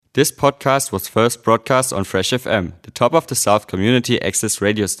This podcast was first broadcast on Fresh FM, the top of the South community access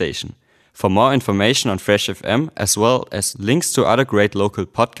radio station. For more information on Fresh FM, as well as links to other great local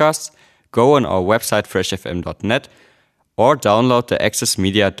podcasts, go on our website freshfm.net or download the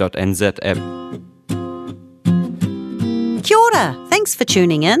accessmedia.nz app. Kia ora! Thanks for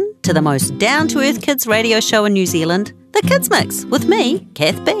tuning in to the most down-to-earth kids radio show in New Zealand, The Kids Mix, with me,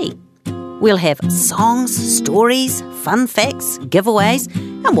 Kath B. We'll have songs, stories, fun facts, giveaways,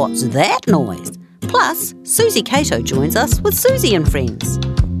 and what's that noise? Plus, Susie Cato joins us with Susie and Friends.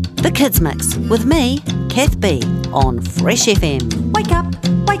 The Kids Mix with me, Kath B, on Fresh FM. Wake up,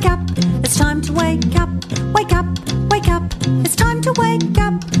 it's time to wake up. Wake up, it's time to wake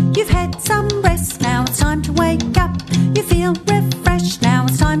up. You've had some rest, now it's time to wake up. You feel refreshed, now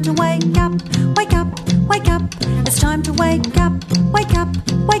it's time to wake up. Wake up, it's time to wake up. Wake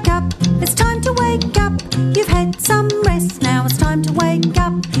up, it's time to wake up. You've had some rest, now it's time to wake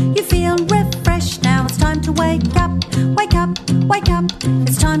up. You feel refreshed, now it's time to wake up. Wake up,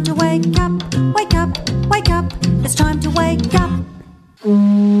 it's time to wake up. Wake up, it's time to wake up.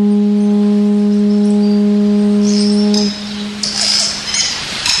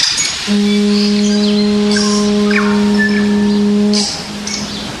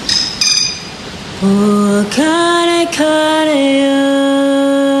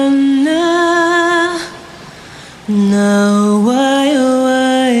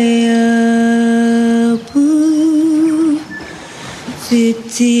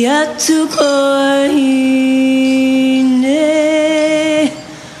 Atu kohine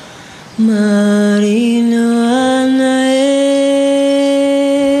marino anae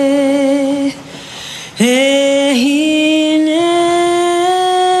hine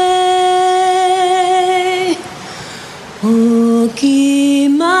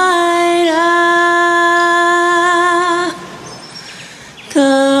okimaira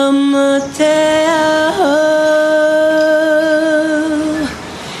kamatea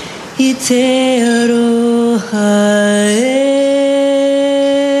Te aroha e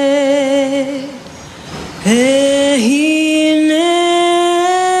hine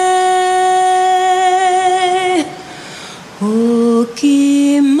o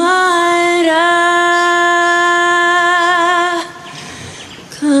ki maira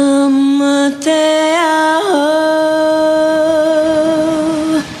kamate aho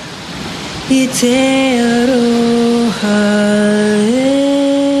I te aroha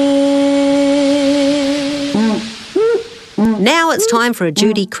Now it's time for a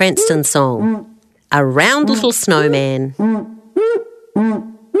Judy Cranston song, A Round Little Snowman.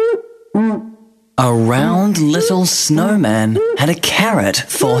 A round little snowman had a carrot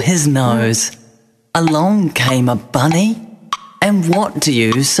for his nose. Along came a bunny, and what do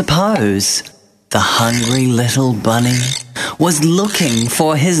you suppose? The hungry little bunny was looking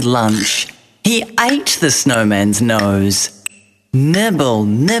for his lunch. He ate the snowman's nose. Nibble,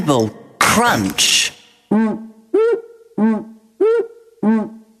 nibble, crunch.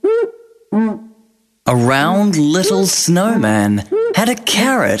 A round little snowman had a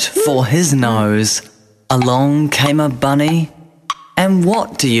carrot for his nose. Along came a bunny, and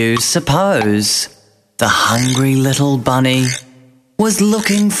what do you suppose? The hungry little bunny was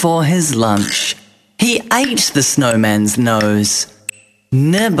looking for his lunch. He ate the snowman's nose.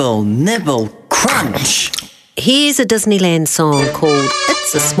 Nibble, nibble, crunch. Here's a Disneyland song called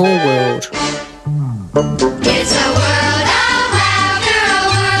It's a Small World. It's a world of laughter, a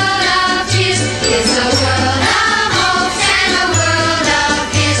world of tears. It's a world of hopes and a world of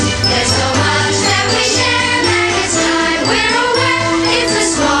fears. There's so much that we share that it's time we're aware. It's a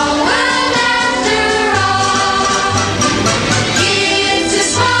small world after all. It's a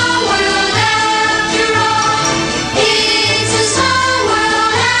small world after all. It's a small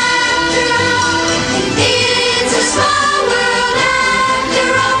world after all. It's a small world after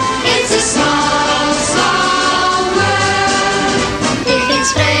all. It's a small, small world.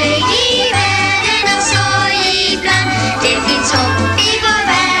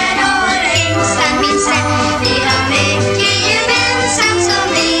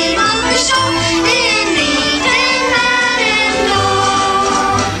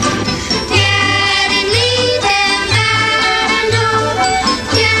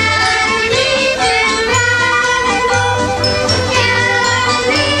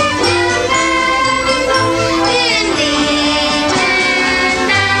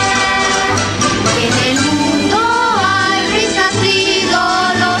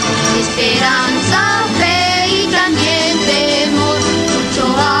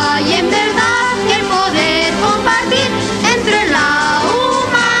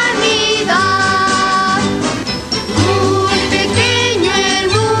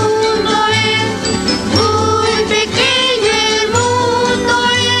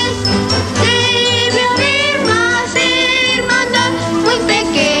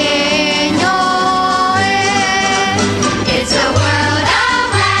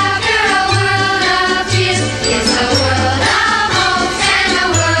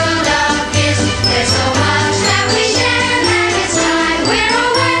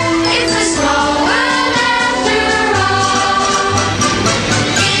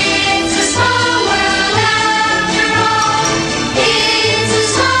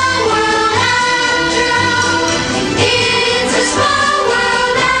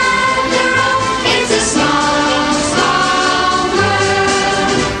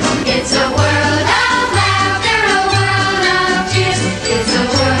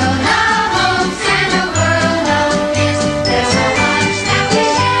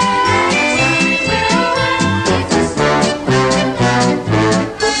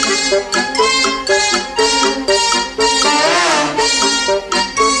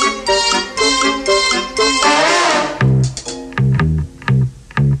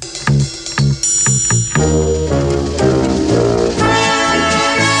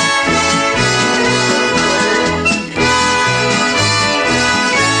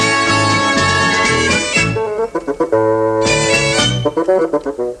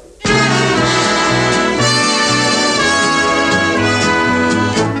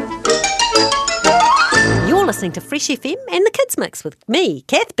 listening to Fresh FM and the Kids Mix with me,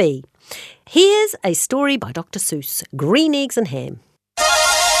 Kath B. Here's a story by Dr. Seuss, Green Eggs and Ham.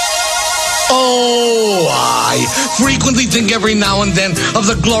 Oh, I frequently think every now and then of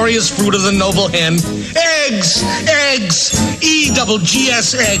the glorious fruit of the noble hen. Eggs! Eggs!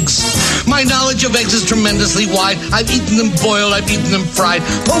 E-double-G-S eggs. My knowledge of eggs is tremendously wide. I've eaten them boiled, I've eaten them fried,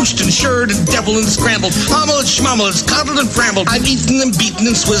 poached and shirred and deviled and scrambled, omelets, schmommelets, coddled and frambled. I've eaten them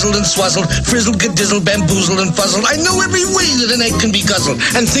beaten and swizzled and swazzled, frizzled, gedizzled, bamboozled and fuzzled. I know every way that an egg can be guzzled.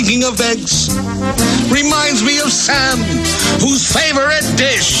 And thinking of eggs reminds me of Sam, whose favorite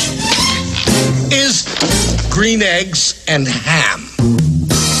dish is green eggs and ham.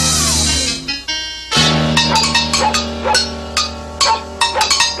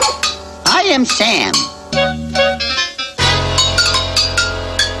 I am Sam.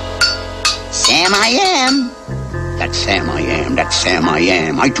 Sam I am. That Sam I am, that Sam I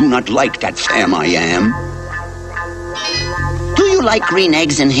am. I do not like that Sam I am. Do you like green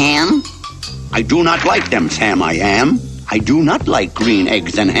eggs and ham? I do not like them, Sam I am. I do not like green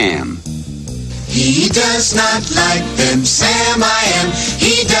eggs and ham. He does not like them, Sam I am.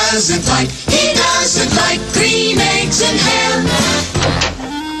 He doesn't like green eggs and ham.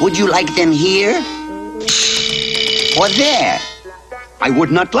 Would you like them here? Or there? I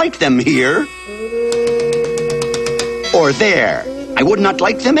would not like them here. Or there. I would not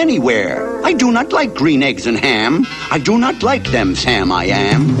like them anywhere. I do not like green eggs and ham. I do not like them, Sam I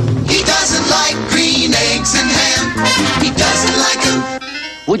am. He doesn't like green eggs and ham. He doesn't like them.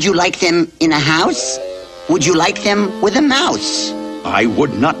 Would you like them in a house? Would you like them with a mouse? I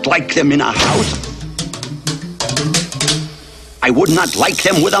would not like them in a house. I would not like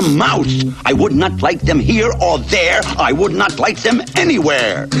them with a mouse. I would not like them here or there. I would not like them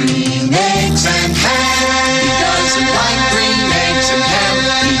anywhere. Green eggs and ham. He doesn't like green eggs and ham.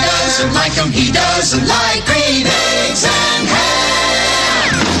 He doesn't like them. He doesn't like green eggs and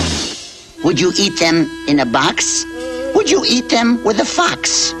ham. Would you eat them in a box? Would you eat them with a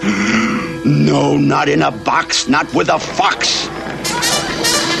fox? No, not in a box, not with a fox.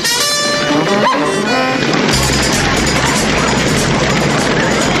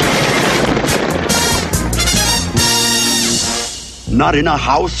 Not in a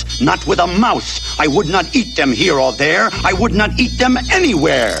house, not with a mouse. I would not eat them here or there. I would not eat them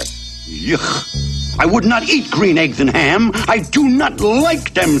anywhere. Yuck. I would not eat green eggs and ham. I do not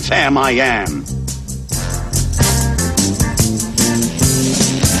like them, Sam I am.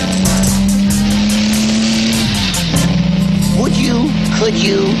 Would you, could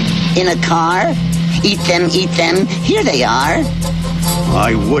you, in a car? Eat them, here they are.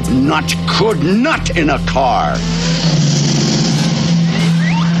 I would not, could not in a car.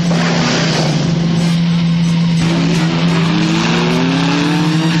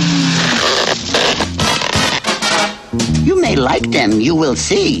 You may like them, you will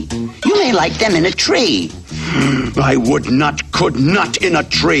see. You may like them in a tree. I would not, could not in a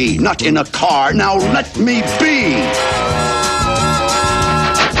tree, not in a car. Now let me be.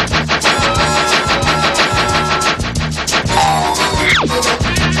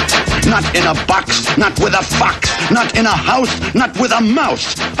 Not in a box, not with a fox, not in a house, not with a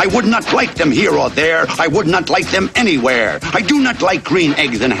mouse. I would not like them here or there. I would not like them anywhere. I do not like green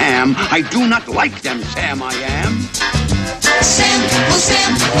eggs and ham. I do not like them, Sam I am. Sam, oh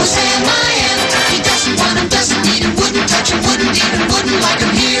Sam, oh Sam I am. He doesn't want him, doesn't need him, wouldn't touch him, wouldn't even, wouldn't like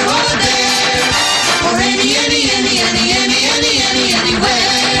him here or there. Or anywhere.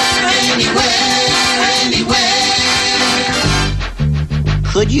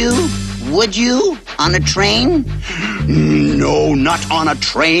 Could you, would you, on a train? No, not on a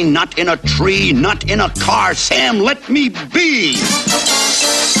train, not in a tree, not in a car. Sam, let me be.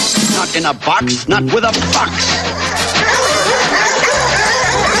 Not in a box, not with a fox.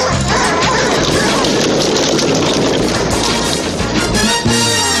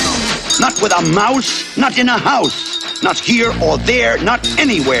 Not with a mouse, not in a house. Not here or there, not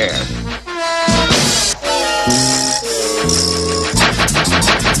anywhere.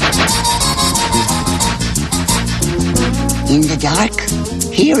 In the dark?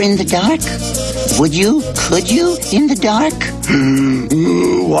 Here in the dark? Would you, could you, in the dark?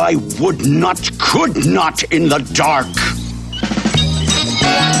 Ooh, I would not, could not in the dark.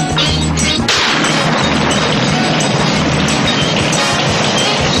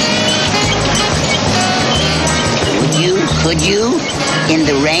 Would you, could you, in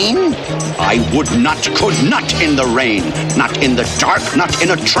the rain? I would not, could not in the rain. Not in the dark, not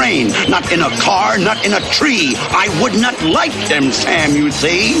in a train. Not in a car, not in a tree. I would not like them, Sam, you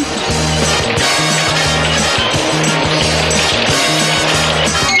see.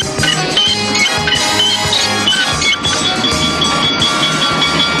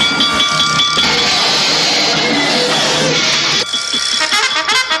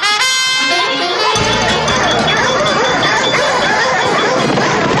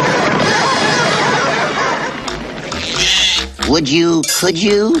 Would you, could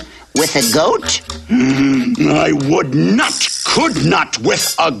you, with a goat? I would not, could not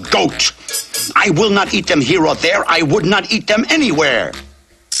with a goat. I will not eat them here or there. I would not eat them anywhere.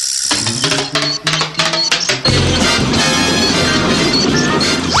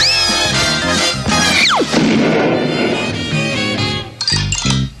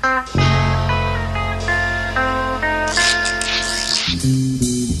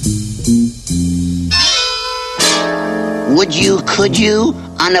 Would you, could you,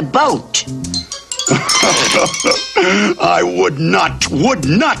 on a boat? I would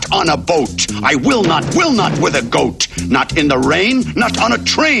not on a boat. I will not with a goat. Not in the rain, not on a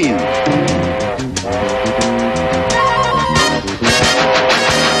train.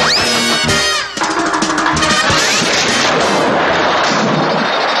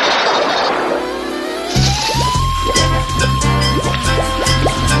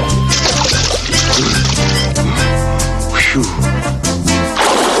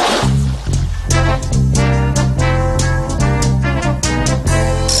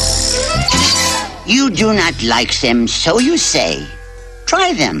 You do not like them, so you say.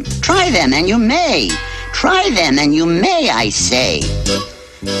 Try them, and you may. Try them, and you may, I say.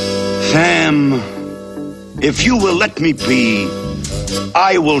 Sam, if you will let me be,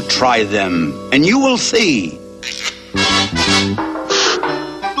 I will try them, and you will see.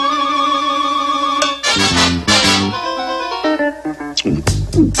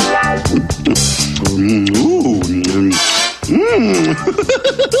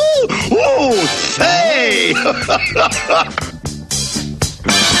 Oh, say!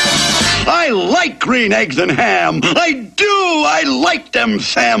 I like green eggs and ham. I do. I like them,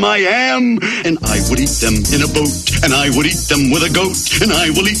 Sam, I am. And I would eat them in a boat, and I would eat them with a goat, and I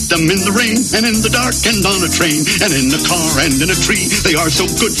will eat them in the rain, and in the dark, and on a train, and in a car, and in a tree. They are so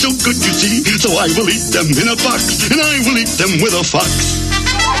good, you see. So I will eat them in a box, and I will eat them with a fox.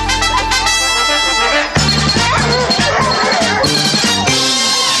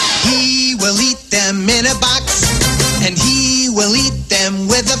 He will eat them in a box, and he will eat them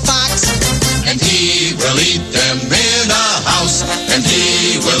with a fox, and he will eat them in a house, and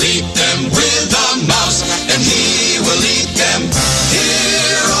he will eat them with a mouse, and he will eat them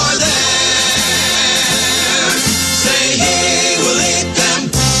here or there. Say he will eat them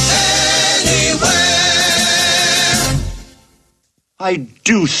anywhere. I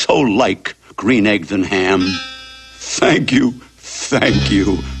do so like green eggs and ham. Thank you,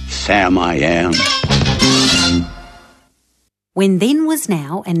 Sam, I am. When then was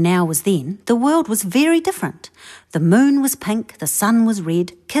now and now was then, the world was very different. The moon was pink, the sun was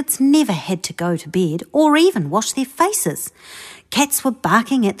red, kids never had to go to bed or even wash their faces. Cats were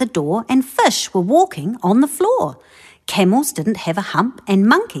barking at the door and fish were walking on the floor. Camels didn't have a hump and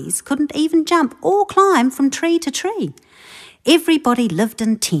monkeys couldn't even jump or climb from tree to tree. Everybody lived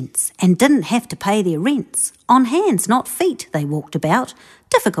in tents and didn't have to pay their rents. On hands, not feet, they walked about,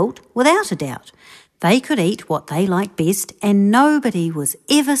 difficult without a doubt. They could eat what they liked best and nobody was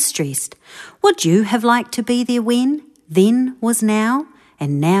ever stressed. Would you have liked to be there when then was now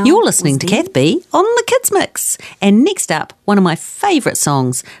and now? You're listening to Kath B on the Kids Mix. And next up, one of my favourite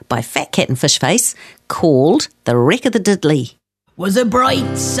songs by Fat Cat and Fish Face called The Wreck of the Diddley. Was a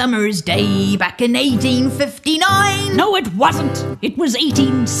bright summer's day back in 1859. No, it wasn't. It was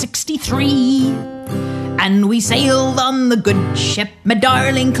 1863. And we sailed on the good ship, my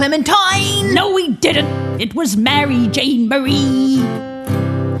darling Clementine. No, we didn't. It was Mary Jane Marie.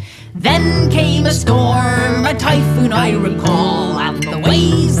 Then came a storm, a typhoon I recall, and the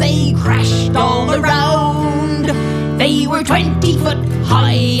waves they crashed all around. They were 20 foot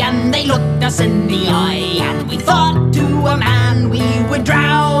high and they looked us in the eye, and we thought to a man we would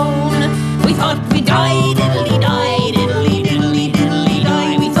drown. We thought we'd die, diddly-die,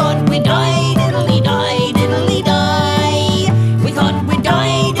 diddly-diddly-diddly-die. We thought we'd die, diddly-die, diddly-die. We thought we'd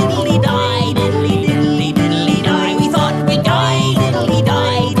die, diddly-die, diddly-diddly-diddly-die. We thought we'd die,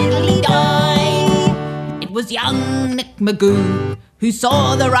 diddly-die, diddly-die. It was young Nick Magoo who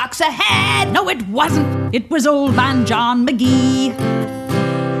saw the rocks ahead. No, it wasn't. It was old man John McGee.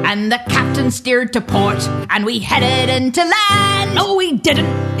 And the captain steered to port, and we headed into land. No, we didn't.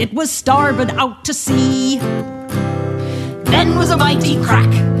 It was starboard out to sea. Then was a mighty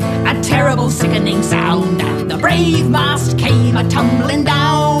crack, a terrible sickening sound, and the brave mast came a-tumbling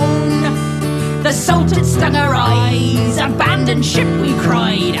down. The salt had stung our eyes, abandon ship we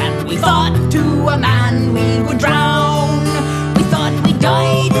cried, and we thought to a man we would drown. We thought we'd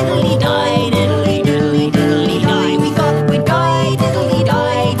die, diddly-die, diddly-diddly-diddly-die. We thought we'd die,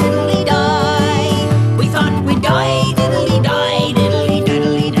 diddly-die, diddly-die. We thought we'd die, diddly-die,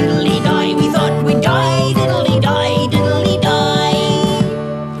 diddly-diddly-diddly-die. We thought we'd die, diddly-die, diddly-die.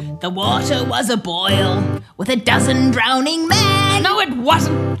 water was a boil with a dozen drowning men. No, it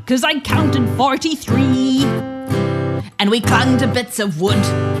wasn't, 'cause I counted 43. And we clung to bits of wood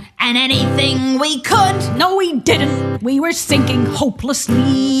and anything we could. No, we didn't. We were sinking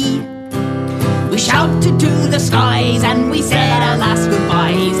hopelessly. We shouted to the skies and we said our last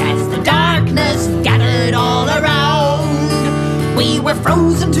goodbyes as the darkness gathered all around. We were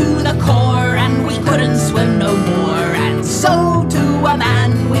frozen to the core and we couldn't swim no more. And so to a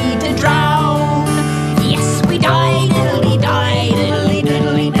man we did drown. Yes, we died, diddly die, diddly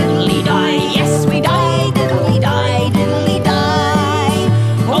diddly diddly die. Yes, we died, diddly die, diddly die.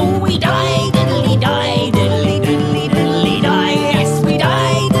 Oh, we died, diddly die, diddly diddly diddly die. Yes, we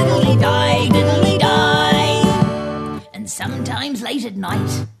died, diddly die, diddly die. And sometimes late at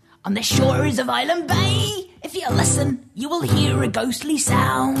night, on the shores of Island Bay, if you listen, you will hear a ghostly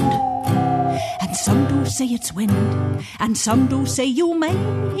sound. And some do say it's wind, and some do say you may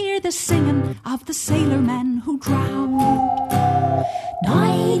hear the singing of the sailor man who drowned.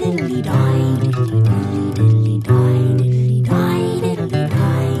 Die diddly die, diddly diddly diddly die, diddly die, diddly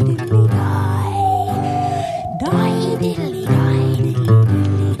die, diddly die. Die diddly die, diddly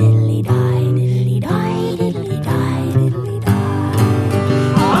diddly die, diddly die, diddly die, diddly die.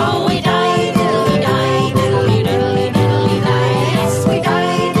 Oh, we die diddly die, diddly diddly diddly die. Yes, we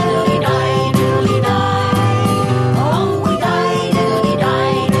die diddly die, diddly die. Oh, we die diddly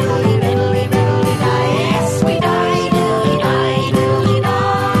die, diddly diddly diddly die. Yes, we die diddly die, diddly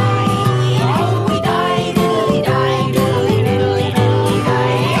die. Oh, we die diddly die, diddly diddly diddly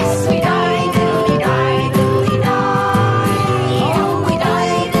die. Yes, we die diddly die, diddly die. Oh, we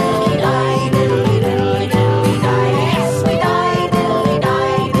die diddly die, diddly diddly diddly die. Yes, we die diddly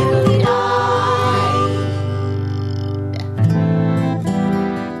die, diddly die.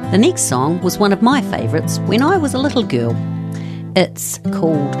 The next song was one of my favourites when I was a little girl. It's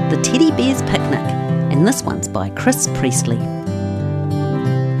called The Teddy Bear's Picnic, and this one's by Chris Priestley.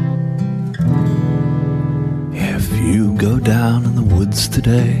 If you go down in the woods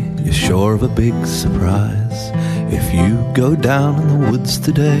today, you're sure of a big surprise. If you go down in the woods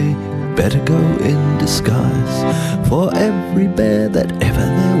today, better go in disguise. For every bear that ever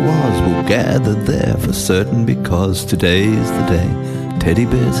there was will gather there for certain, because today's the day teddy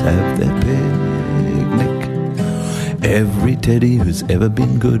bears have their picnic. Every teddy who's ever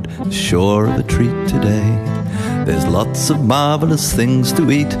been good is sure of a treat today. There's lots of marvelous things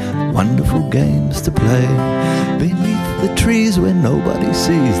to eat, wonderful games to play. Beneath the trees where nobody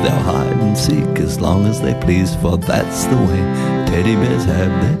sees, they'll hide and seek as long as they please, for that's the way teddy bears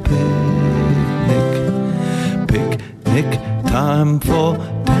have their picnic. Picnic time for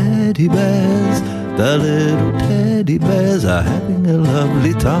teddy bears. The little teddy bears are having a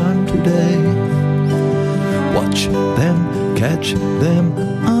lovely time today. Watch them, catch them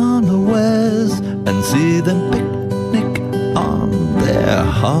unawares, and see them picnic on their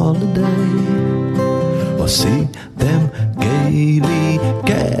holiday. Or see them gaily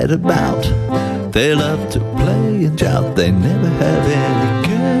get about. They love to play and shout, they never have any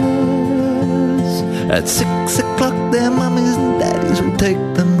cares. At 6 o'clock their mummies and daddies will take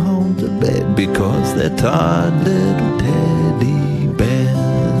them home to bed, because they're tired little teddy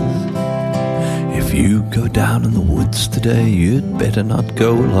bears. If you go down in the woods today, you'd better not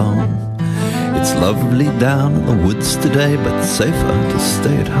go alone. It's lovely down in the woods today, but safer to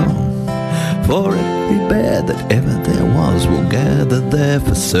stay at home. For every bear that ever there was will gather there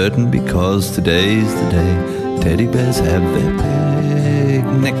for certain, because today's the day teddy bears have their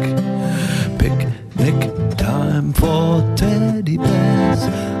picnic. Picnic time for teddy bears.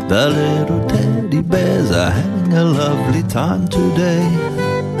 The little teddy bears are having a lovely time today.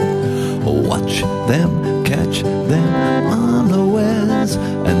 Watch them, catch them unawares,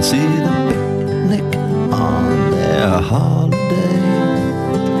 and see them picnic on their holiday.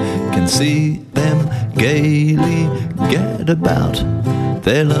 Can see them gaily get about.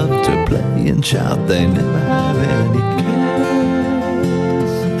 They love to play and shout, they never have any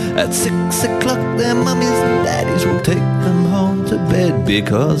cares. At 6 o'clock their mummies and daddies will take them home to bed,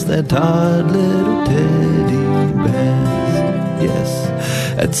 because they're tired little teddy bears. Yes,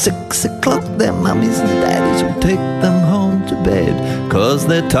 at 6 o'clock their mummies and daddies will take them home to bed, 'cause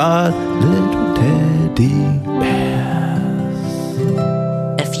they're tired little teddy bears.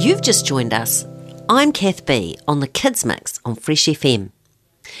 If you've just joined us, I'm Kath B on the Kids Mix on Fresh FM.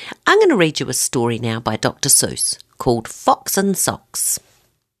 I'm going to read you a story now by Dr. Seuss called Fox and Socks.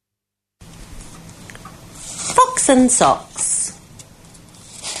 Fox and Socks.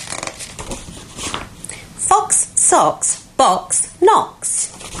 Fox, socks, box, knocks.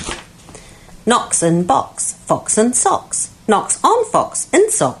 Knocks and box, fox and socks. Knocks on fox,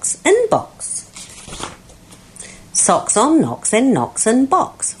 in socks, in box. Socks on knocks and knocks in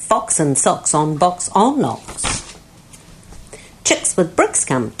box. Fox and socks on box on knocks. Chicks with bricks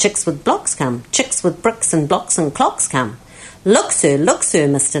come, chicks with blocks come. Chicks with bricks and blocks and clocks come. Look, sir,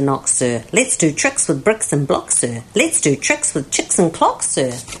 Mr. Knox, sir. Let's do tricks with bricks and blocks, sir. Let's do tricks with chicks and clocks,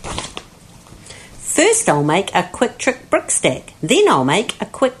 sir. First I'll make a quick trick brick stack. Then I'll make a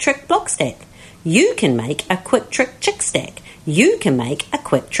quick trick block stack. You can make a quick trick chick stack. You can make a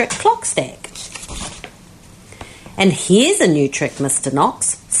quick trick clock stack. And here's a new trick, Mr.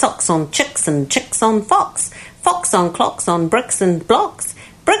 Knox. Socks on chicks and chicks on fox. Fox on clocks on bricks and blocks.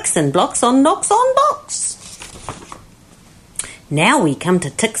 Bricks and blocks on knocks on box. Now we come to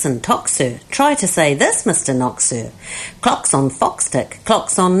ticks and tocks, sir. Try to say this, Mr. Knox, sir. Clocks on fox tick,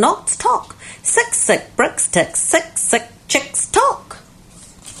 clocks on knocks tock. Sick bricks tick, sick chicks tock.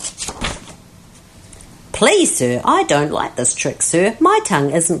 Please, sir, I don't like this trick, sir. My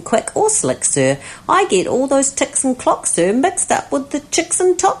tongue isn't quick or slick, sir. I get all those ticks and clocks, sir, mixed up with the chicks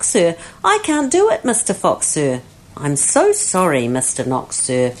and tocks, sir. I can't do it, Mr. Fox, sir. I'm so sorry, Mr. Knox,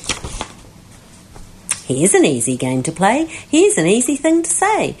 sir. Here's an easy game to play. Here's an easy thing to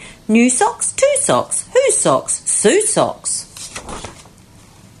say. New socks, two socks. Whose socks? Sue's socks.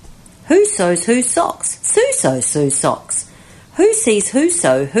 Who sews whose socks? Sue sews Sue's socks. Who sees who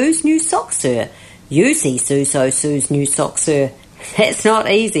sew whose new socks, sir? You see Sue sew Sue's new socks, sir. That's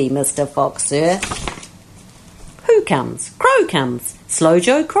not easy, Mr. Fox, sir. Who comes? Crow comes. Slow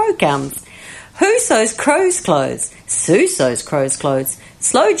Joe Crow comes. Who sews Crow's clothes? Sue sews Crow's clothes.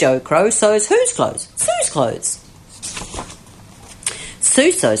 Slow Joe Crow sews whose clothes? Sue's clothes.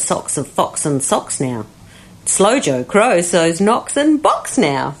 Sue sews socks of fox and socks now. Slow Joe Crow sews knocks and box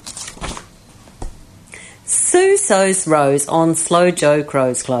now. Sue sews rose on Slow Joe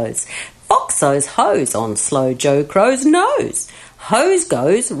Crow's clothes. Fox sews hose on Slow Joe Crow's nose. Hose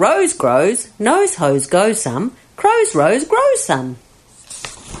goes, rose grows, nose hose goes some, crow's rose grows some.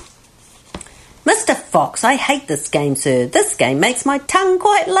 Mr. Fox, I hate this game, sir. This game makes my tongue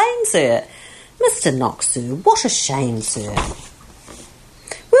quite lame, sir. Mr. Knox, sir, what a shame, sir.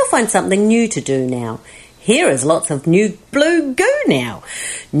 We'll find something new to do now. Here is lots of new blue goo now.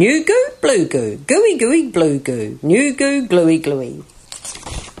 New goo, blue goo, gooey gooey blue goo, new goo, gluey gluey.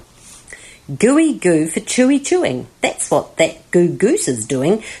 Gooey goo for chewy chewing. That's what that goo goose is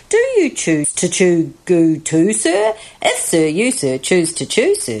doing. Do you choose to chew goo too, sir? If, sir, you, sir, choose to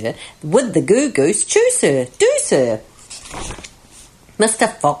chew, sir, would the goo goose chew, sir? Do, sir. Mr.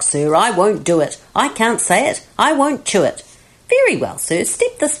 Fox, sir, I won't do it. I can't say it. I won't chew it. Very well, sir,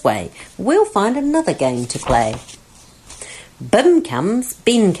 step this way. We'll find another game to play. Bim comes,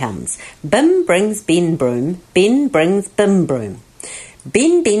 Ben comes. Bim brings Ben broom. Ben brings Bim broom.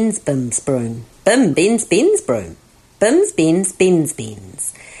 Ben bends Bim's broom. Bim bends Ben's broom. Bim's bends Ben's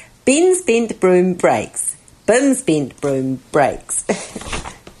bends. Ben's bent broom breaks. Bim's bent broom breaks.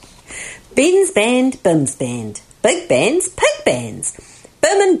 Ben's band, Bim's band. Big bands, pig bands.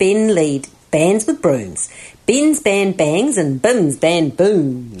 Bim and Ben lead bands with brooms. Ben's band bangs and Bim's band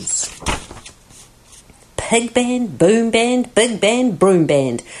booms. Pig band, boom band, big band, broom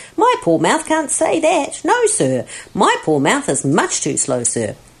band. My poor mouth can't say that. No, sir. My poor mouth is much too slow,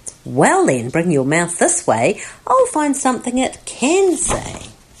 sir. Well then, bring your mouth this way. I'll find something it can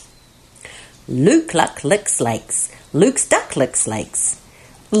say. Luke Luck licks lakes. Luke's duck licks lakes.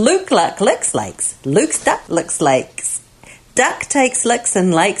 Luke Luck licks lakes. Luke's duck licks lakes. Duck takes licks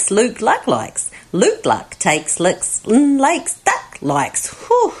in lakes Luke Luck likes. Luke Luck takes licks in lakes Duck likes.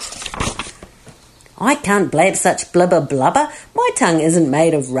 Whew. I can't blab such blubber blubber. My tongue isn't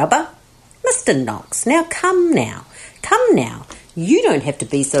made of rubber. Mr. Knox, now come now. Come now. You don't have to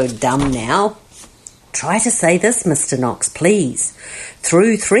be so dumb now. Try to say this, Mr. Knox, please.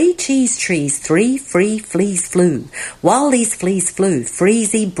 Through 3 cheese trees 3 free fleas flew. While these fleas flew,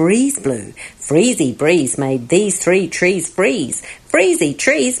 freezy breeze blew. Freezy breeze made these 3 trees freeze. Freezy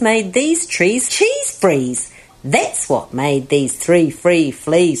trees made these trees cheese freeze. That's what made these 3 free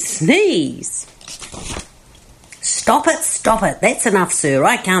fleas sneeze. Stop it, that's enough, sir.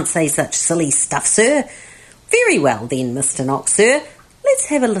 I can't say such silly stuff, sir. Very well then, Mr. Knox, sir. Let's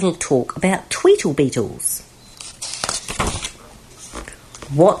have a little talk about tweedle beetles.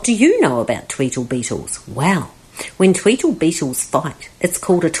 What do you know about tweedle beetles? Well, when tweedle beetles fight, it's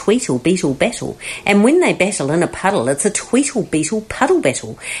called a tweedle beetle battle. And when they battle in a puddle, it's a tweedle beetle puddle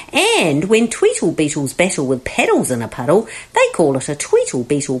battle. And when tweedle beetles battle with paddles in a puddle, they call it a tweedle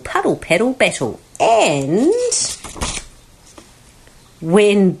beetle puddle paddle battle. And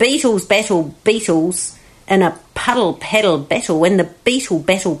when beetles battle beetles in a puddle paddle battle, when the beetle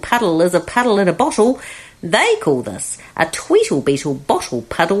battle puddle is a puddle in a bottle, They call this a tweetle beetle bottle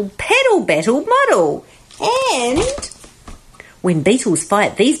puddle paddle battle muddle. And when beetles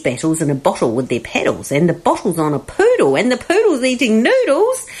fight these battles in a bottle with their paddles, and the bottle's on a poodle, and the poodle's eating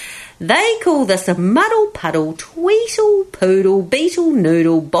noodles, they call this a muddle puddle tweetle poodle beetle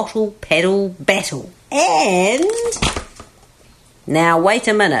noodle bottle paddle battle. And now wait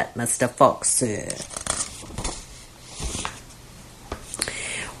a minute, Mr. Fox, sir.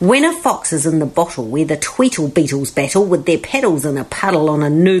 When a fox is in the bottle where the tweetle beetles battle with their paddles in a puddle on a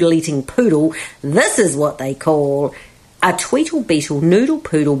noodle-eating poodle, this is what they call a tweetle beetle noodle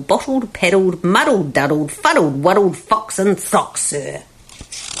poodle bottled paddled muddled duddled fuddled waddled fox and socks, sir.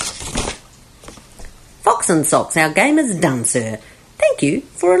 Fox and socks, our game is done, sir. Thank you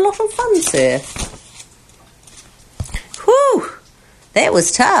for a lot of fun, sir. Whew, that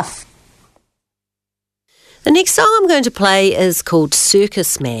was tough. The next song I'm going to play is called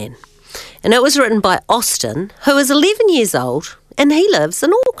Circus Man, and it was written by Austin, who is 11 years old, and he lives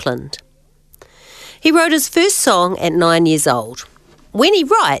in Auckland. He wrote his first song at 9 years old. When he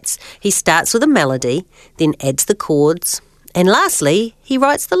writes, he starts with a melody, then adds the chords, and lastly, he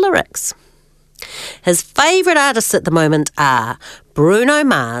writes the lyrics. His favourite artists at the moment are Bruno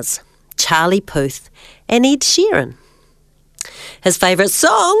Mars, Charlie Puth, and Ed Sheeran. His favourite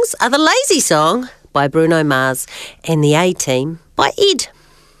songs are The Lazy Song by Bruno Mars and The A-Team by Ed.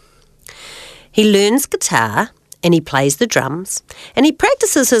 He learns guitar and he plays the drums, and he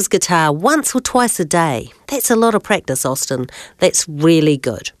practices his guitar once or twice a day. That's a lot of practice, Austin. That's really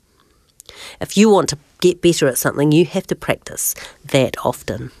good. If you want to get better at something, you have to practice that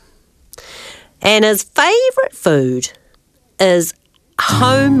often. And his favourite food is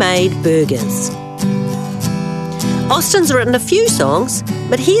homemade burgers. Austin's written a few songs,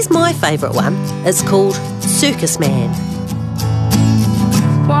 but here's my favourite one. It's called Circus Man.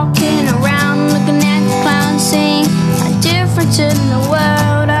 Walking around looking at the clowns sing, a difference in the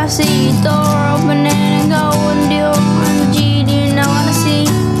world. I see a door opening and going to OMG, do you know what I see?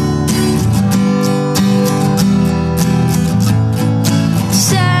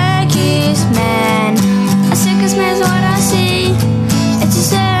 Circus man, a circus man's what I see. It's a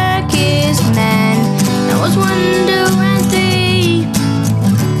circus man. There was 1, 2, and 3.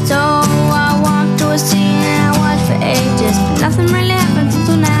 So I walked to a scene and I watched for ages, but nothing really happened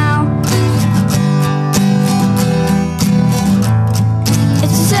until now.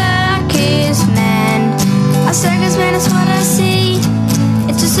 It's a circus man. A circus man is what I see.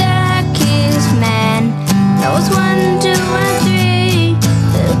 It's a circus man. There was 1, 2, and 3.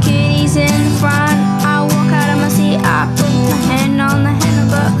 Little kitties in the front. I walk out of my seat. I put my hand on the handle,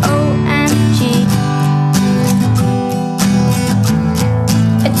 but OMG.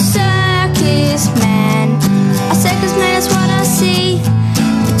 Circus man, a circus man is what I see.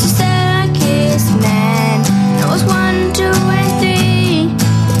 It's a circus man. There was 1, 2, and 3.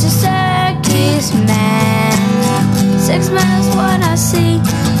 It's a circus man. Circus man is what I see.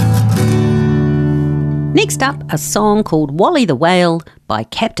 Next up, a song called Wally the Whale by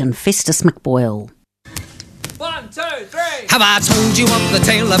Captain Festus McBoyle. 1, 2, 3. Have I told you of the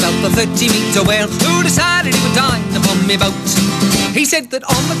tale about the 30-metre whale who decided he would dine upon me boat? He said that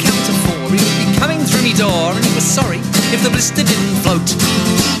on the count of 4 he would be coming through me door, and he was sorry if the blister didn't float.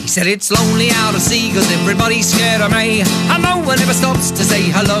 He said it's lonely out at sea 'cause everybody's scared of me, and no one ever stops to say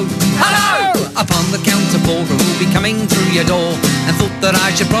hello. Hello! Upon the count of 4 he will be coming through your door, and thought that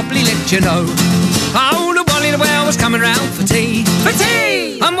I should probably let you know. Oh, the Wally the Whale was coming round for tea. For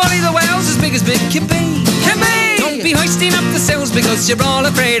tea! And Wally the Whale's as big as big can be. Can be! Don't be hoisting up the sails because you're all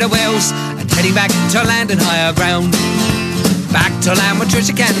afraid of whales, and heading back to land and higher ground. Back to land where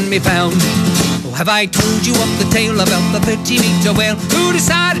treasure can be found. Oh, have I told you of the tale about the 30-metre whale who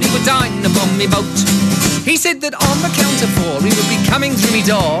decided he would dine upon me boat? He said that on the count of 4 he would be coming through me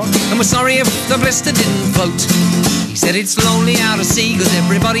door, and was sorry if the blister didn't float. He said it's lonely out at sea 'cause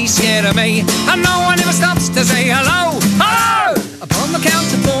everybody's scared of me, and no one ever stops to say hello. Hello! Upon the count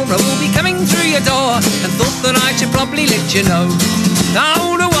of 4 I will be coming through your door, and thought that I should probably let you know.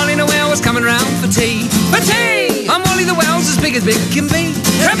 Oh, the Wally the Whale was coming round for tea. For tea! And Wally the Whale's as big can be.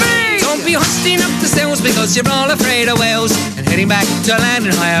 Can be! Don't be hoisting up the sails because you're all afraid of whales, and heading back to land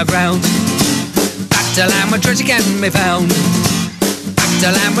and higher ground. Back to land where treasure can be found. Back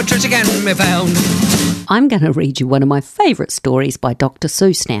to land where treasure can be found. I'm going to read you one of my favourite stories by Dr.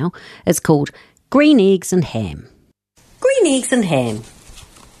 Seuss now. It's called Green Eggs and Ham. Green Eggs and Ham.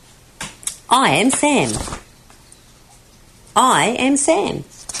 I am Sam. I am Sam.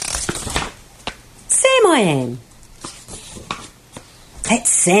 Sam I am. That's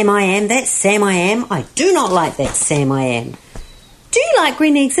Sam I am, that's Sam I am. I do not like that Sam I am. Do you like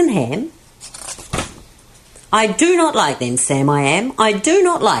green eggs and ham? I do not like them, Sam I am. I do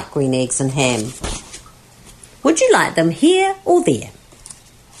not like green eggs and ham. Would you like them here or there?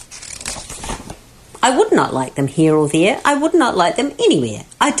 I would not like them here or there. I would not like them anywhere.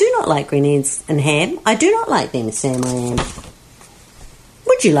 I do not like green eggs and ham. I do not like them, Sam I am.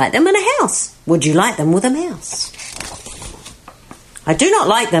 Would you like them in a house? Would you like them with a mouse? I do not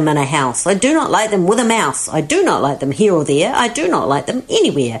like them in a house. I do not like them with a mouse. I do not like them here or there. I do not like them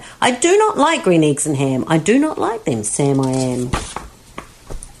anywhere. I do not like green eggs and ham. I do not like them, Sam I am.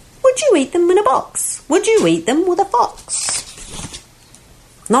 Would you eat them in a box? Would you eat them with a fox?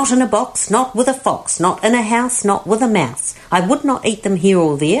 Not in a box, not with a fox, not in a house, not with a mouse. I would not eat them here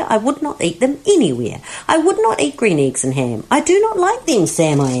or there. I would not eat them anywhere. I would not eat green eggs and ham. I do not like them,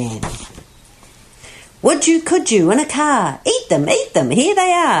 Sam I am. Would you, could you, in a car? Eat them, here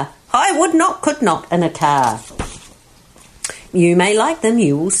they are. I would not, could not, in a car. You may like them,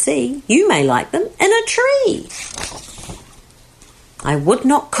 you will see. You may like them in a tree. I would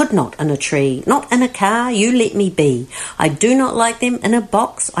not, could not, in a tree. Not in a car, you let me be. I do not like them in a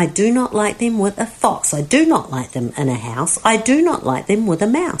box. I do not like them with a fox. I do not like them in a house. I do not like them with a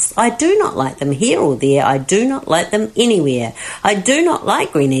mouse. I do not like them here or there. I do not like them anywhere. I do not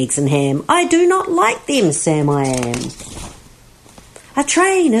like green eggs and ham. I do not like them, Sam I am. A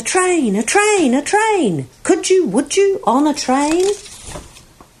train, a train, a train, a train. Could you, would you, on a train?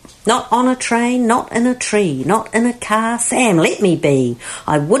 Not on a train, not in a tree, not in a car. Sam, let me be.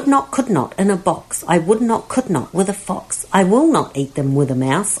 I would not, could not, in a box. I would not, could not, with a fox. I will not eat them with a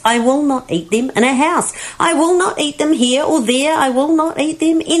mouse. I will not eat them in a house. I will not eat them here or there. I will not eat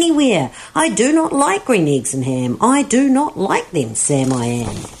them anywhere. I do not like green eggs and ham. I do not like them, Sam I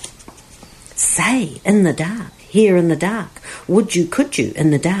am. Say, in the dark, here in the dark. Would you, could you, in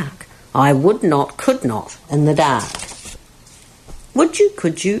the dark? I would not, could not, in the dark. Would you,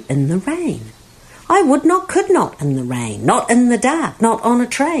 could you, in the rain? I would not, could not, in the rain. Not in the dark, not on a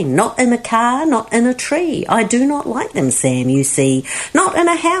train, not in a car, not in a tree. I do not like them, Sam, you see. Not in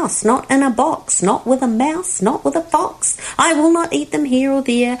a house, not in a box, not with a mouse, not with a fox. I will not eat them here or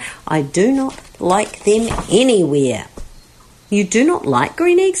there. I do not like them anywhere. You do not like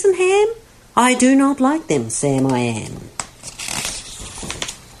green eggs and ham? I do not like them, Sam I am.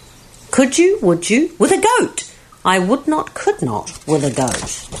 Could you, would you, with a goat? I would not, could not, with a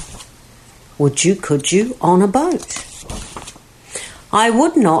goat. Would you, could you, on a boat? I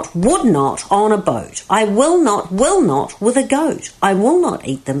would not, on a boat. I will not, with a goat. I will not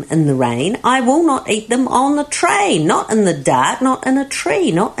eat them in the rain. I will not eat them on the train. Not in the dark, not in a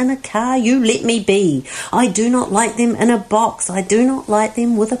tree, not in a car. You let me be. I do not like them in a box. I do not like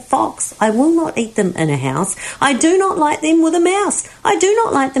them with a fox. I will not eat them in a house. I do not like them with a mouse. I do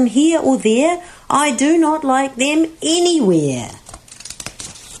not like them here or there. I do not like them anywhere.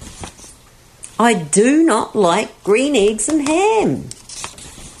 I do not like green eggs and ham.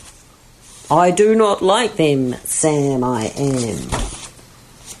 I do not like them, Sam I am.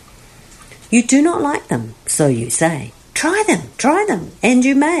 You do not like them, so you say. Try them, and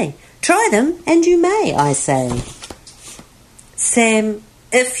you may. Try them, and you may, I say. Sam,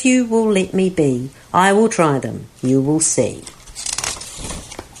 if you will let me be, I will try them, you will see.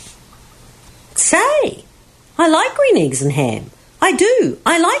 Say, I like green eggs and ham. I do.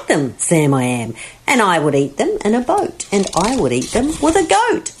 I like them, Sam I am. And I would eat them in a boat. And I would eat them with a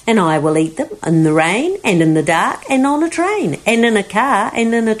goat. And I will eat them in the rain and in the dark and on a train and in a car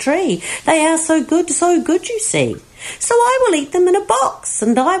and in a tree. They are so good, you see. So I will eat them in a box,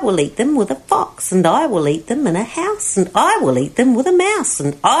 and I will eat them with a fox, and I will eat them in a house, and I will eat them with a mouse,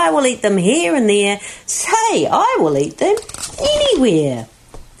 and I will eat them here and there. Say, I will eat them anywhere.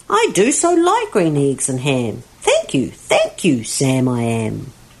 I do so like green eggs and ham. Thank you, Sam I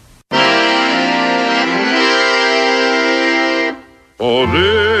am. Oh,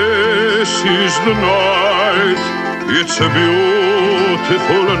 this is the night, it's a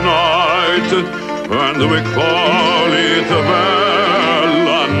beautiful night, and we call it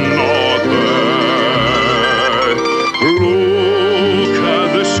Bella Notte. Look at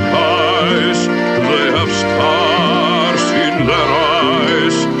the skies, they have stars in their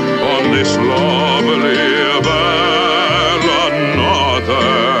eyes, on this lovely Bella Notte.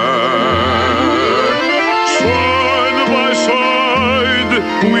 Side by side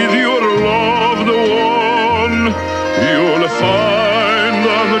with your loved one, you'll find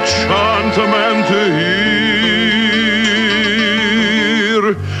an enchantment here.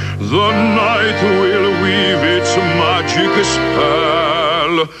 The night will weave its magic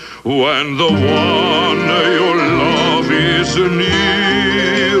spell when the one you love is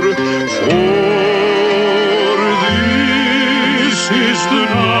near. For this is the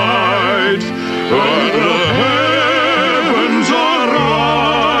night when the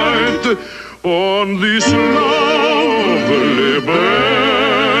on this lovely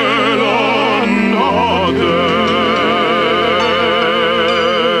bella notte.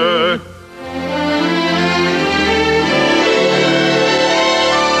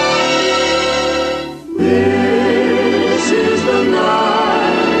 This is the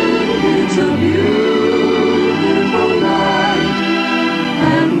night, it's a beautiful night,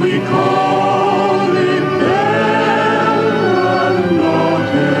 and we call it Bella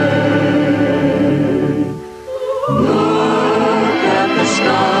Notte. Look at the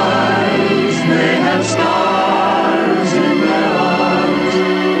skies, they have stars in their eyes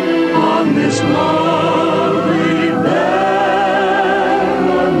on this lovely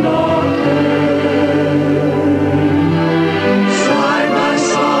Bella Notte. Side by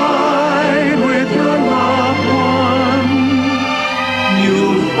side with your loved one,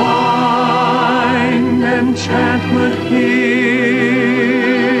 you'll find enchantment here.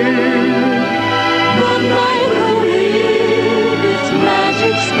 The night will weave its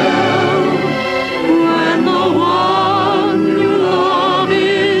magic spell when the one you love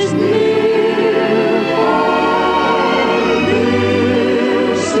is near. For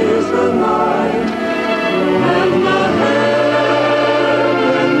this is the night when the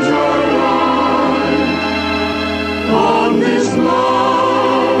heavens are alive on this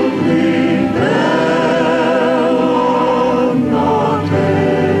lovely Bella Notte.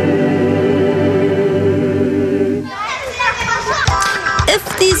 If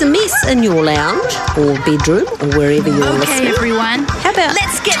there's a mess in your lounge or bedroom or wherever you're Okay, listening, everyone. how about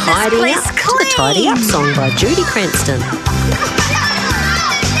Let's get this tidying place up to the Tidy Up song by Judy Cranston?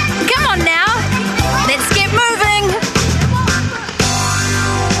 Come on now. Let's get moving.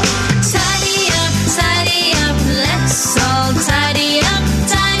 Tidy up, let's all tidy up,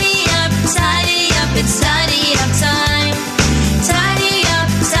 tidy up, it's tidy up time. Tidy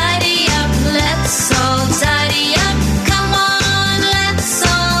up, let's all tidy up. Come on, let's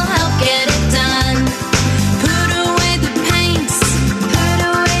all help get it done. Put away the paints, put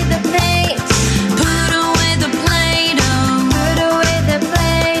away the paint, put away the Play-Doh, put away the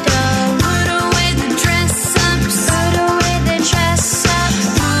Play-Doh, put away the dress-ups, put away the dress-ups,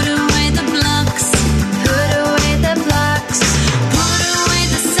 put away the blocks, put away the blocks, put away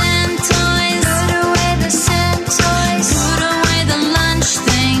the sand toys, put away the sand toys, put away the lunch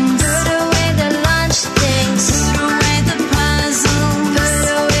things, put away the lunch things, put away the puzzles, put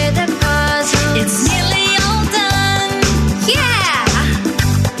away the puzzles. It's nearly all done. Yeah!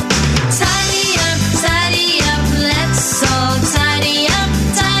 Tidy up, let's all tidy up,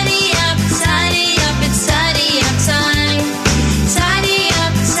 it's tidy up time. Tidy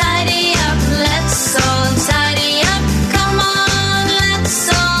up, let's all tidy up. Come on, let's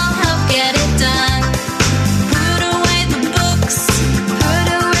all help get it done. Put away the books, put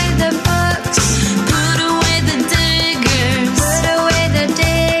away the books, put away the diggers, put away the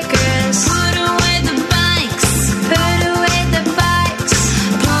diggers, put away the bikes, put away the bikes,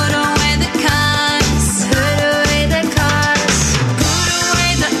 put away the cars, put away the cars, put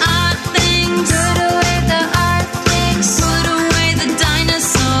away the art things, put away the art things, put away the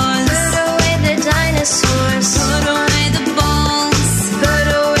dinosaurs, put away the dinosaurs, put away the balls, put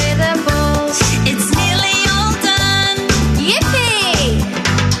away the balls. It's nearly all done. Yippee!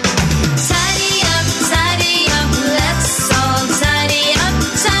 Tidy up, let's all tidy up,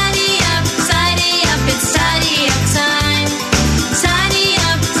 it's tidy up time. Tidy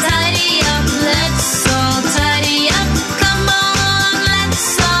up, let's all tidy up. Come on,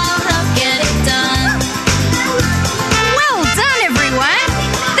 let's all help get it done. Well done, everyone.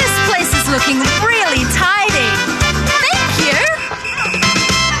 This place is looking really tidy. Thank you.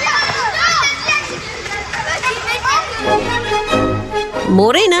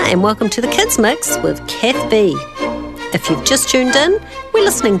 Morena and welcome to the Kids Mix with Kath B. If you've just tuned in, we're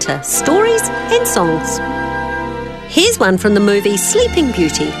listening to stories and songs. Here's one from the movie Sleeping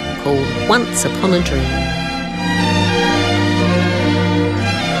Beauty called Once Upon a Dream.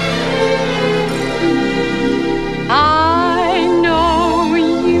 I know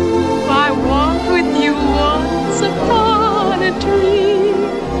you, I walked with you once upon a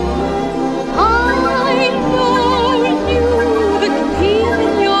dream. I know you, the gleam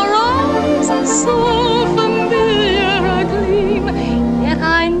in your eyes is so familiar a gleam. Yet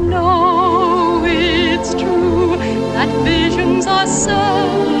I know it's true that visions are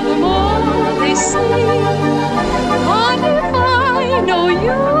seldom all they seem.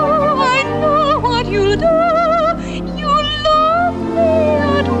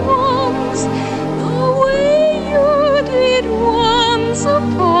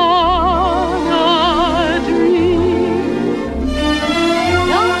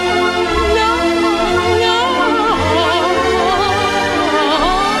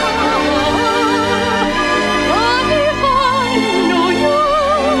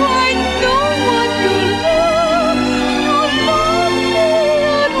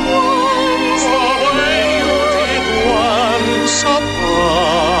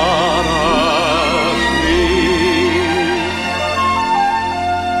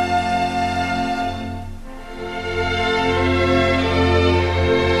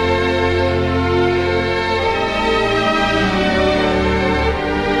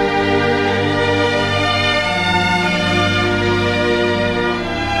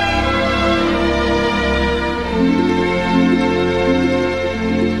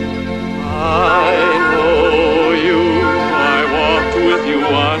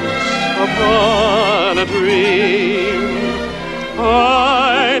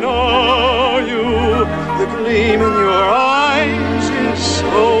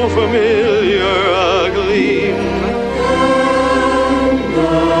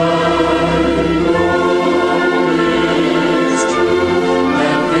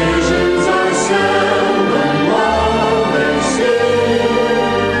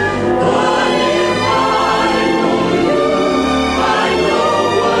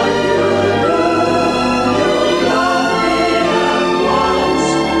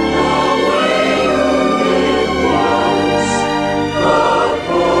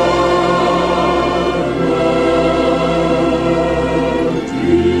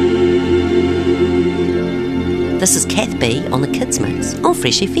 B on the Kids Mix on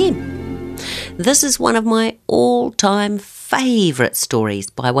Fresh FM. This is one of my all-time favourite stories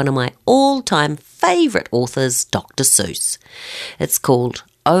by one of my all-time favourite authors, Dr. Seuss. It's called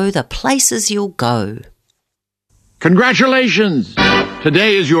Oh, the Places You'll Go. Congratulations!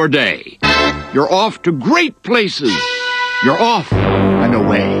 Today is your day. You're off to great places. You're off and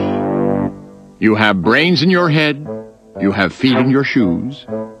away. You have brains in your head. You have feet in your shoes.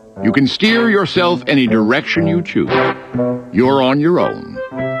 You can steer yourself any direction you choose. You're on your own,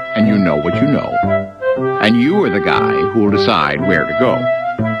 and you know what you know. And you are the guy who will decide where to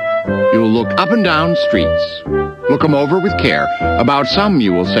go. You'll look up and down streets. Look them over with care. About some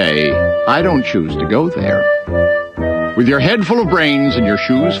you will say, I don't choose to go there. With your head full of brains and your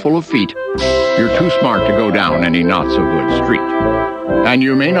shoes full of feet, you're too smart to go down any not-so-good street. And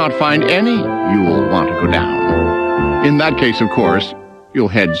you may not find any you'll want to go down. In that case, of course, you'll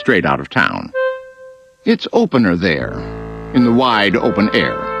head straight out of town. It's opener there, in the wide open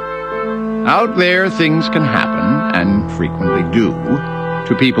air. Out there things can happen, and frequently do,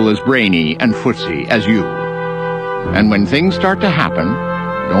 to people as brainy and footsy as you. And when things start to happen,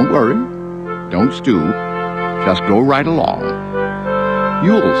 don't worry, don't stew, just go right along.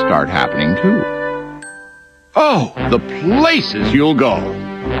 You'll start happening too. Oh, the places you'll go!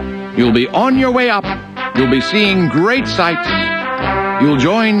 You'll be on your way up. You'll be seeing great sights. You'll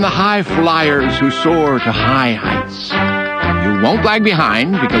join the high flyers who soar to high heights. You won't lag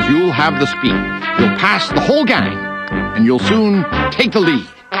behind because you'll have the speed. You'll pass the whole gang, and you'll soon take the lead.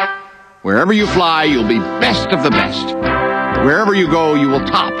 Wherever you fly, you'll be best of the best. Wherever you go, you will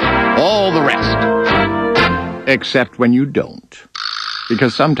top all the rest. Except when you don't,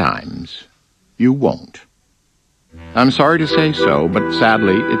 because sometimes you won't. I'm sorry to say so, but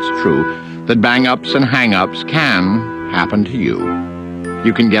sadly it's true that bang-ups and hang-ups can happen to you.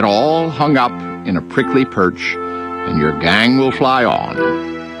 You can get all hung up in a prickly perch, and your gang will fly on.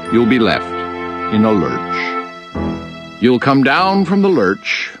 You'll be left in a lurch. You'll come down from the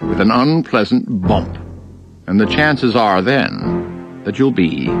lurch with an unpleasant bump, and the chances are then that you'll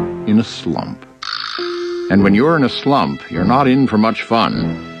be in a slump. And when you're in a slump, you're not in for much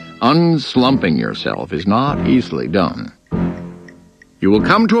fun. Unslumping yourself is not easily done. You will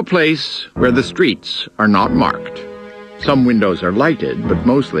come to a place where the streets are not marked. Some windows are lighted, but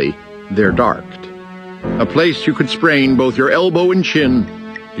mostly they're darked. A place you could sprain both your elbow and chin.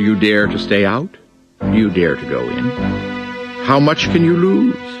 Do you dare to stay out? Do you dare to go in? How much can you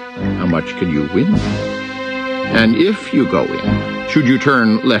lose? How much can you win? And if you go in, should you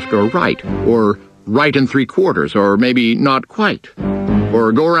turn left or right right and 3/4, or maybe not quite?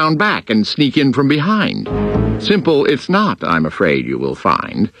 Or go around back and sneak in from behind? Simple it's not, I'm afraid you will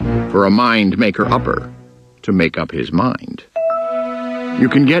find, for a mind maker upper to make up his mind. You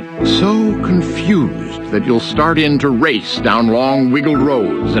can get so confused that you'll start in to race down long wiggled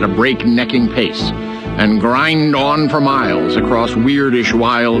roads at a break-necking pace, and grind on for miles across weirdish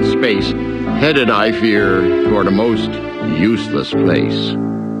wild space, headed, I fear, toward a most useless place.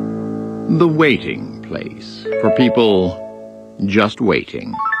 The waiting place, for people just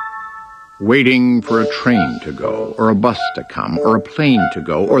waiting. Waiting for a train to go, or a bus to come, or a plane to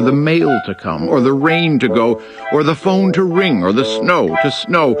go, or the mail to come, or the rain to go, or the phone to ring, or the snow to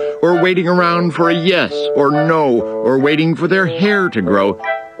snow, or waiting around for a yes or no, or waiting for their hair to grow.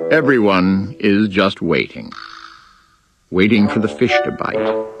 Everyone is just waiting. Waiting for the fish to bite,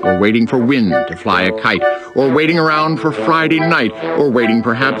 or waiting for wind to fly a kite, or waiting around for Friday night, or waiting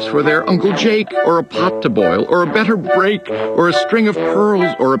perhaps for their Uncle Jake, or a pot to boil, or a better break, or a string of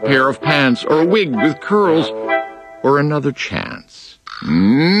pearls, or a pair of pants, or a wig with curls, or another chance.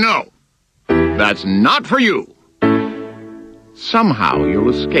 No! That's not for you! Somehow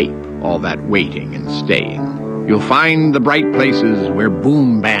you'll escape all that waiting and staying. You'll find the bright places where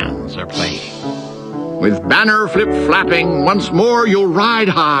boom bands are playing. With banner flip-flapping, once more you'll ride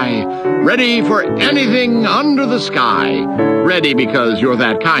high, ready for anything under the sky, ready because you're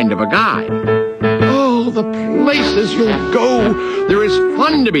that kind of a guy. Oh, the places you'll go! There is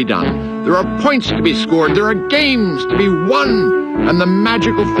fun to be done. There are points to be scored. There are games to be won. And the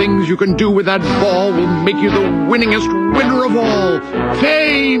magical things you can do with that ball will make you the winningest winner of all.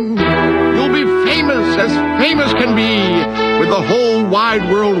 Fame! You'll be famous as famous can be, with the whole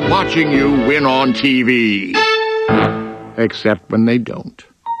wide world watching you win on TV. Except when they don't.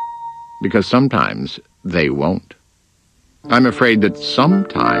 Because sometimes they won't. I'm afraid that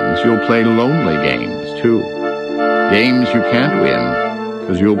sometimes you'll play lonely games, too. Games you can't win,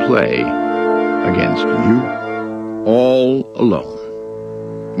 because you'll play against you. All alone.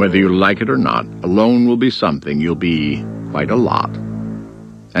 Whether you like it or not, alone will be something you'll be quite a lot.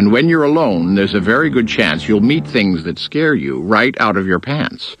 And when you're alone, there's a very good chance you'll meet things that scare you right out of your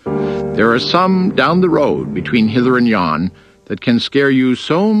pants. There are some down the road between hither and yon that can scare you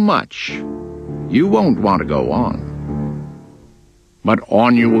so much you won't want to go on. But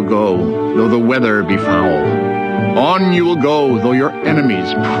on you will go, though the weather be foul. On you will go, though your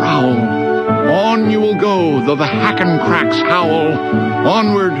enemies prowl. On you will go, though the hacken cracks howl.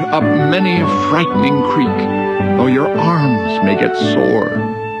 Onward up many a frightening creek, though your arms may get sore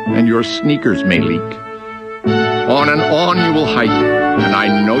and your sneakers may leak. On and on you will hike, and I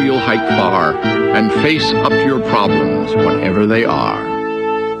know you'll hike far, and face up to your problems, whatever they are.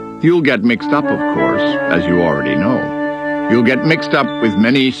 You'll get mixed up, of course, as you already know. You'll get mixed up with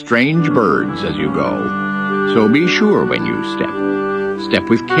many strange birds as you go. So be sure when you step. Step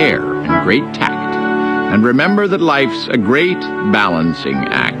with care and great tact. And remember that life's a great balancing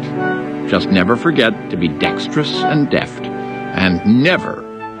act. Just never forget to be dexterous and deft. And never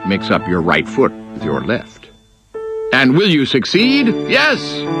mix up your right foot with your left. And will you succeed? Yes,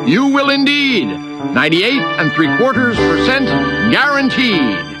 you will indeed. 98.75%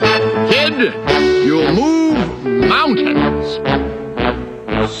 guaranteed. Kid, you'll move mountains.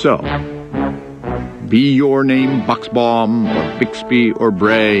 So, be your name Buxbaum or Bixby or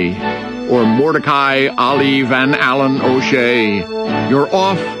Bray or Mordecai Ali Van Allen O'Shea, you're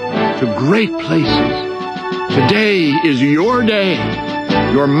off to great places. Today is your day.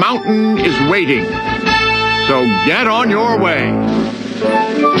 Your mountain is waiting. So get on your way.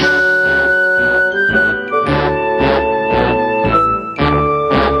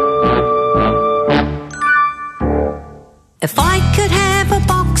 If I could have a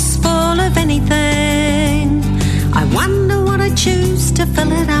box full of anything, I wonder what I'd choose to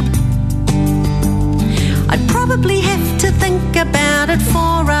fill it up. I'd probably have to think about it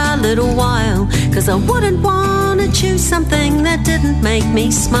for a little while, 'cause I wouldn't want to choose something that didn't make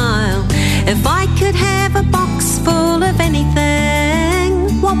me smile. If I could have a box full of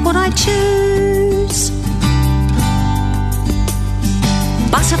anything, what would I choose?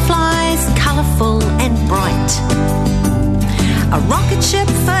 Butterflies, colourful and bright. A rocket ship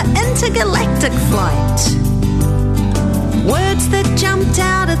for intergalactic flight. Words that jumped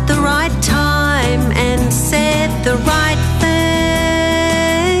out at the right time and said the right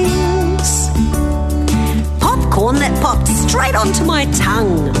things. Popcorn that popped straight onto my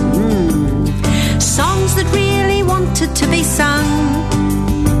tongue. Songs that really wanted to be sung.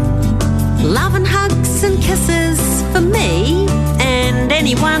 Love and hugs and kisses for me and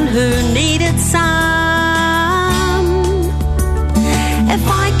anyone who needed some. If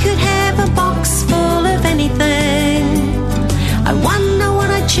I could have a box full of anything, I wonder what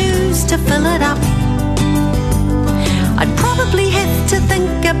I'd choose to fill it up. I'd probably have to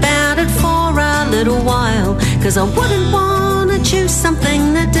think about it for a little while, 'cause I wouldn't want to choose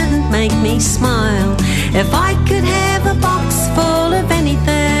something that didn't make me smile. If I could have a box full of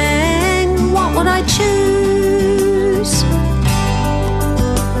anything, what would I choose?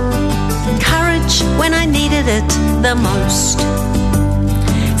 Courage when I needed it the most.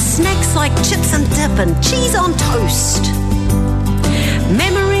 Snacks like chips and dip and cheese on toast.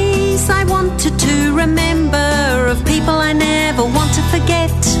 Memories I wanted to remember of people I never want to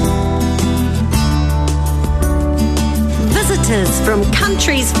forget. Visitors from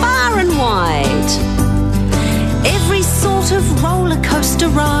countries far and wide. Every sort of roller coaster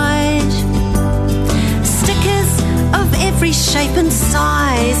ride. Stickers of every shape and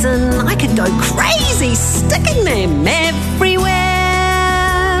size, and I could go crazy sticking them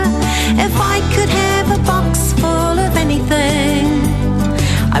everywhere. If I could have a box full of anything,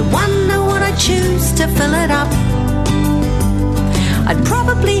 I wonder what I'd choose to fill it up. I'd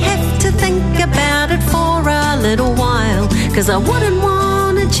probably have to think about it for a little while, 'cause I wouldn't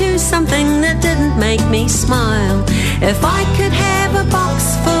want to choose something that didn't make me smile. If I could have a box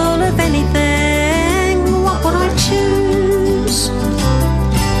full of anything, what would I choose?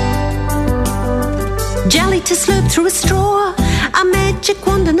 Jelly to slurp through a straw, a magic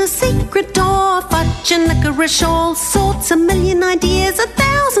wand and a secret door. Fudge and licorice, all sorts, a million ideas,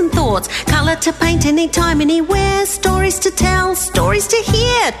 1,000 thoughts. Colour to paint anytime, anywhere. Stories to tell, stories to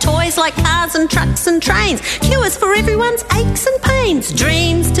hear. Toys like cars and trucks and trains. Cures for everyone's aches and pains.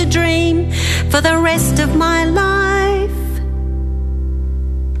 Dreams to dream for the rest of my life.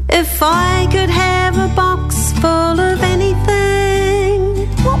 If I could have a box full of anything,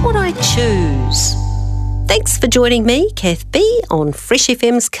 what would I choose? Thanks for joining me, Kath B, on Fresh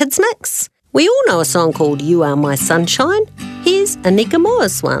FM's Kids Mix. We all know a song called You Are My Sunshine. Here's Anika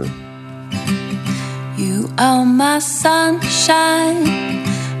Moore's one. You are my sunshine,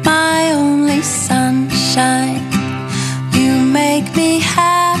 my only sunshine. You make me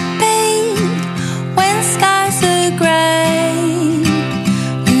happy when skies are grey.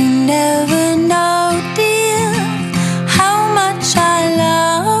 You never know, dear, how much I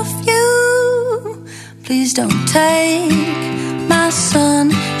love you. Please don't take my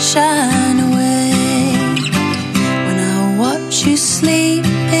sunshine away. When I watch you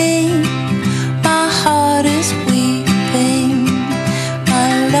sleeping, my heart is weeping.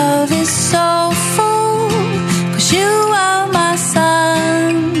 My love is so full, 'cause you are my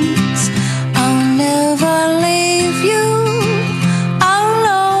sons. I'll never leave you, I'll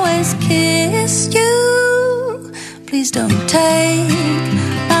always kiss you. Please don't take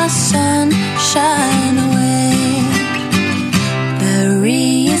my sunshine away. Barry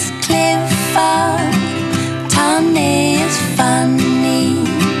is clever, Tony is funny.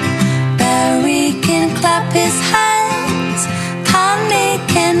 Barry can clap his hands, Tony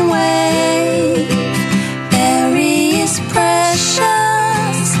can wave. Barry is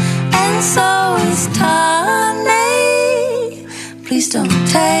precious, and so is Tony. Please don't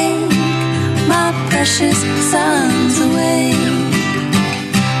take my precious sons away.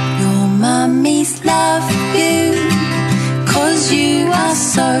 Your mummies love you, 'cause you are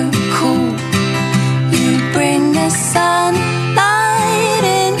so cool. You bring the sunlight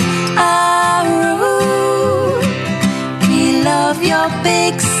in our room. We love your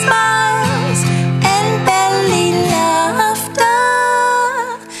big smiles and belly laughter.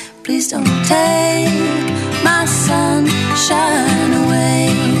 Please don't take my sunshine away.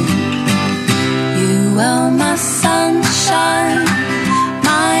 You are my sunshine,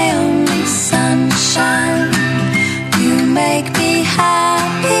 my only sunshine. You make me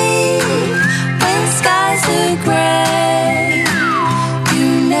happy when skies are grey. You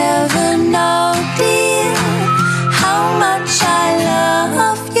never know, dear, how much I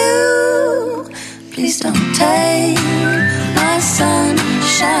love you. Please don't take my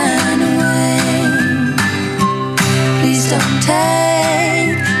sunshine away. Please don't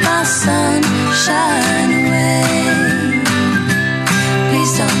take my sunshine away.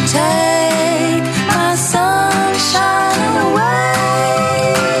 Please don't take my sunshine away.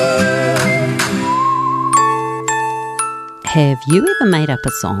 Have you ever made up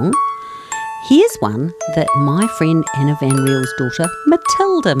a song? Here's one that my friend Anna Van Riel's daughter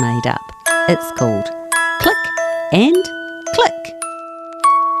Matilda made up. It's called Click and Click.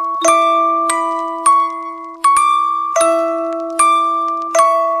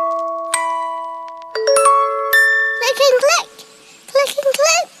 Click and click, click and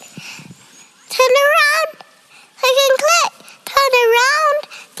click. Turn around, click and click. Turn around,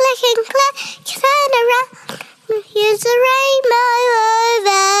 click and click. Turn around. Here's a rainbow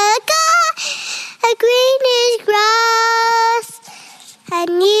over a greenish grass. And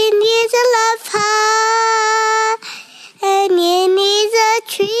in is a love heart. And in is a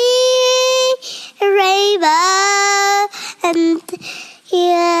tree, a rainbow, and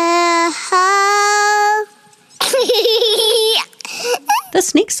yeah.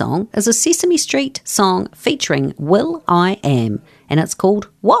 This next song is a Sesame Street song featuring Will I Am, and it's called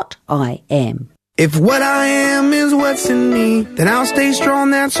What I Am. If what I am is what's in me, then I'll stay strong,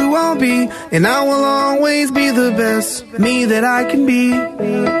 that's who I'll be. And I will always be the best me that I can be.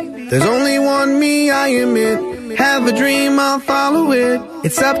 There's only one me, I am it. Have a dream, I'll follow it.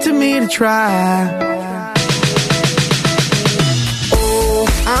 It's up to me to try. Oh,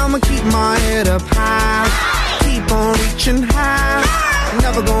 I'ma keep my head up high. Keep on reaching high.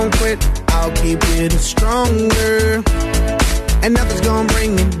 Never gonna quit, I'll keep getting stronger. And nothing's gonna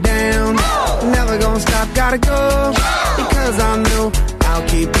bring me down. Never gonna stop, gotta go. Because I know I'll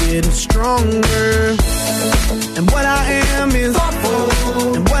keep getting stronger. And what I am is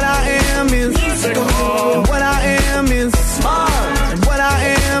thoughtful. And what I am is musical. And what I am is smart. And what I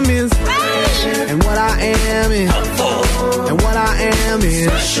am is brave. And what I am is helpful. And what I am is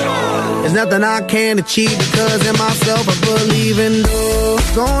special. There's nothing I can't achieve because in myself I believe in.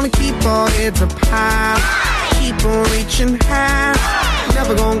 Gonna keep our heads up high. Keep on reaching high.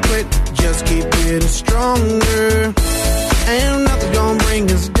 Never gonna quit, just keep getting stronger. And nothing's gonna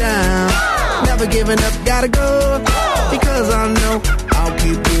bring us down. Never giving up, gotta go. Because I know I'll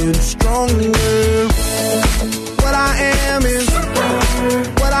keep getting stronger. What I am is,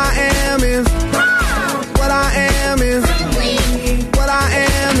 what I am is, what I am is, what I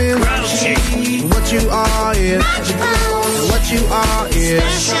am is, what you are is, what you are is.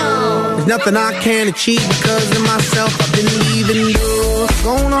 There's nothing I can't achieve because of myself I believe in you.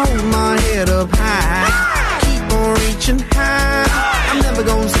 Gonna hold my head up high. Keep on reaching high. I'm never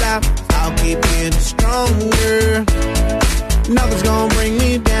gonna stop. I'll keep getting stronger. Nothing's gonna bring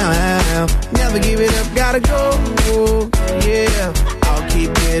me down. Never give it up, gotta go. yeah, I'll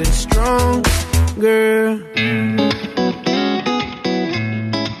keep getting stronger.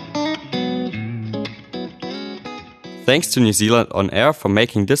 Thanks to New Zealand On Air for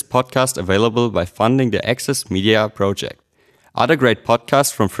making this podcast available by funding the Access Media project. Other great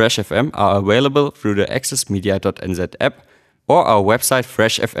podcasts from Fresh FM are available through the accessmedia.nz app or our website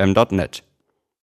freshfm.net.